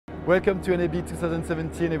Welcome to NAB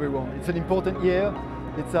 2017, everyone. It's an important year.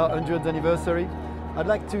 It's our 100th anniversary. I'd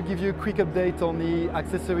like to give you a quick update on the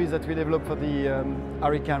accessories that we developed for the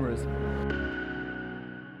ARRI cameras.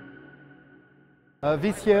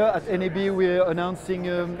 This year at NAB we're announcing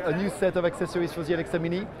a new set of accessories for the Alexa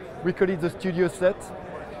Mini. We call it the Studio Set.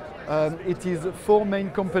 It is 4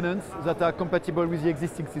 main components that are compatible with the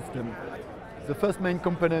existing system. The first main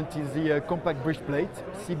component is the compact bridgeplate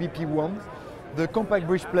CBP-1. The compact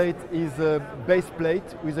bridgeplate is a base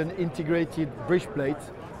plate with an integrated bridgeplate.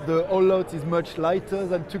 The whole lot is much lighter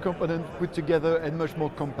than 2 components put together and much more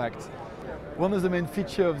compact. One of the main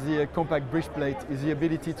features of the compact bridgeplate is the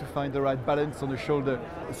ability to find the right balance on the shoulder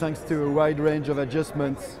thanks to a wide range of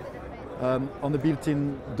adjustments on the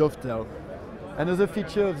built-in dovetail. Another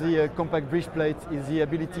feature of the compact bridgeplate is the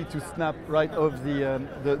ability to snap right off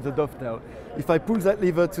the dovetail. If I pull that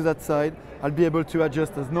lever to that side, I'll be able to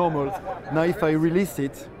adjust as normal. Now if I release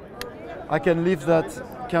it, I can lift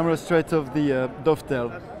that camera straight off the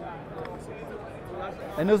dovetail.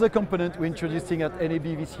 Another component we're introducing at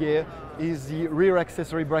NAB this year is the rear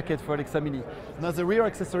accessory bracket for Alexa Mini. Now the rear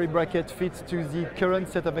accessory bracket fits to the current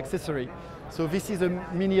set of accessory. So this is a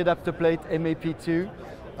mini adapter plate MAP2.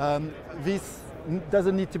 This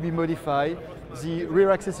doesn't need to be modified. The rear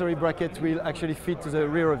accessory bracket will actually fit to the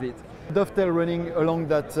rear of it. Dovetail running along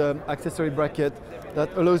that accessory bracket that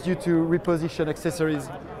allows you to reposition accessories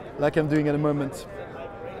like I'm doing at the moment.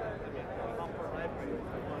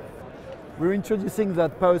 We're introducing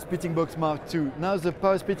that Power Splitting Box Mark II. Now the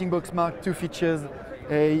Power Splitting Box Mark II features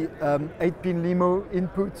a 8-pin LEMO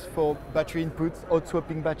input for battery inputs, hot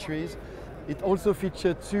swapping batteries. It also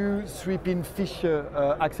features 2 3-pin Fisher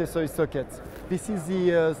accessory sockets. This is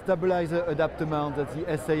the stabilizer adapter mount at the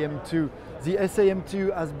SAM2. The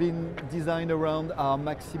SAM2 has been designed around our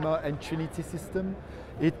Maxima and Trinity system.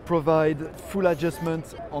 It provides full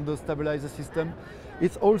adjustment on the stabilizer system.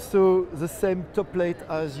 It's also the same top plate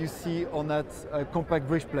as you see on that compact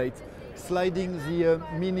bridge plate. Sliding the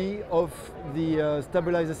Mini off the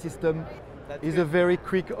stabilizer system is a very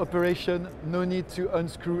quick operation, no need to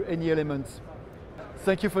unscrew any elements.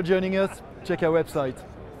 Thank you for joining us. Check our website.